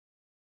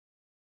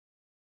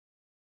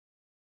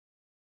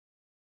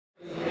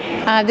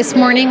This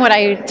morning, what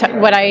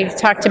I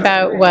talked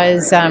about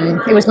was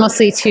it was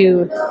mostly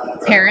to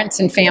parents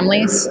and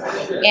families,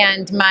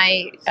 and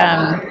my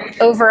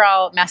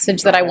overall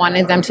message that I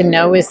wanted them to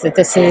know is that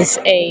this is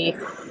a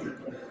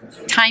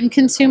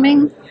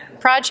time-consuming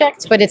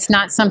project, but it's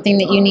not something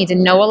that you need to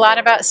know a lot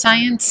about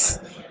science,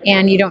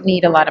 and you don't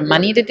need a lot of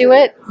money to do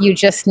it. You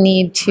just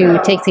need to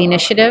take the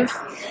initiative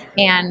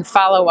and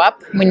follow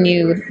up. When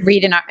you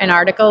read an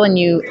article and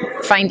you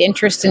find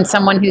interest in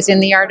someone who's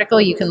in the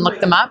article, you can look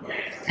them up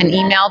and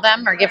email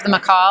them or give them a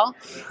call.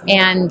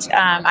 And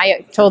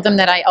I told them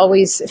that I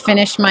always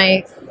finish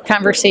my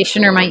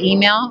conversation or my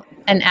email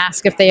and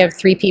ask if they have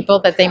 3 people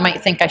that they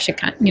might think I should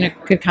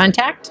could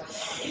contact.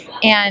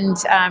 And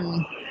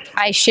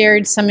I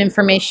shared some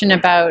information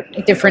about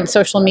different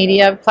social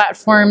media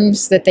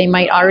platforms that they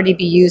might already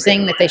be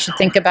using, that they should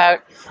think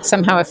about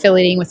somehow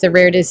affiliating with the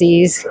rare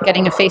disease,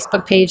 getting a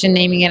Facebook page and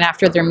naming it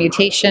after their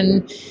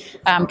mutation,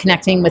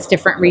 connecting with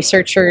different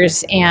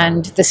researchers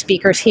and the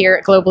speakers here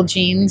at Global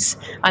Genes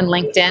on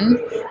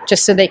LinkedIn,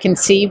 just so they can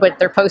see what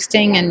they're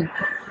posting and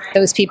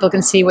those people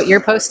can see what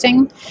you're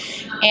posting.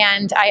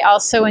 And I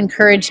also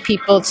encourage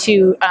people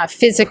to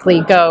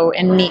physically go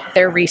and meet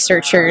their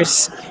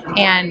researchers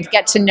and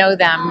get to know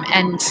them.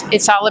 And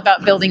it's all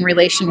about building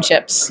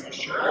relationships.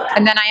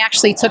 And then I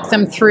actually took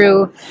them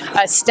through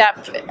a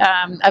step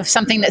of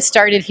something that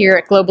started here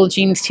at Global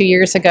Genes 2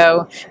 years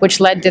ago,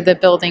 which led to the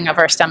building of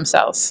our stem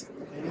cells.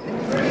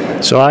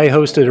 So I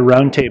hosted a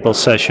roundtable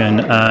session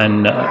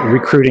on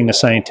recruiting a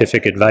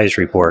scientific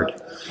advisory board,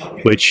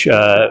 which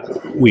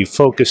we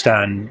focused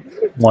on,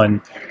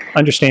 1,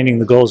 understanding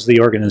the goals of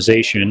the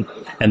organization,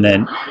 and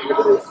then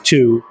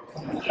 2,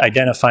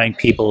 identifying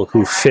people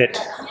who fit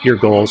your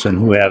goals and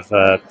who have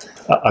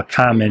a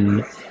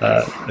common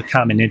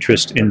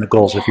interest in the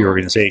goals of your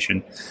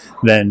organization.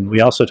 Then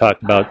we also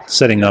talked about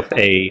setting up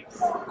a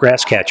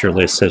grass catcher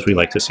list, as we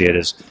like to see it,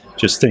 as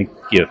just think,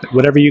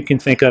 whatever you can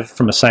think of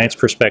from a science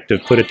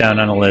perspective, put it down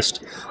on a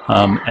list,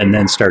 and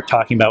then start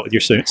talking about with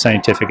your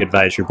scientific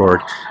advisory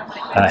board.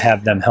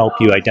 Have them help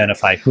you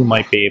identify who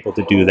might be able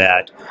to do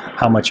that,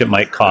 how much it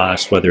might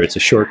cost, whether it's a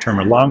short-term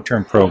or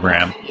long-term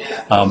program,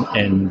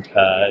 and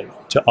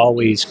to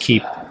always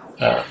keep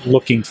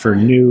looking for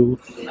new,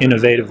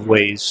 innovative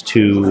ways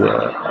to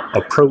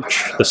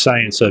approach the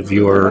science of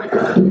your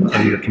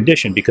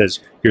condition, because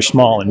you're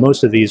small, and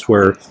most of these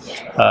were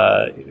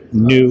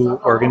new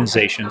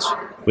organizations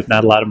with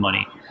not a lot of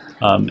money.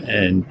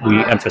 And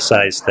we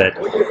emphasize that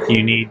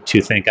you need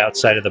to think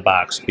outside of the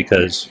box,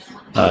 because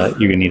you're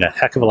going to need a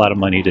heck of a lot of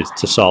money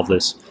to solve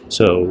this.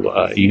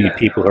 So you need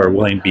people who are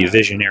willing to be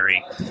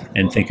visionary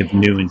and think of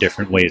new and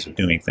different ways of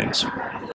doing things.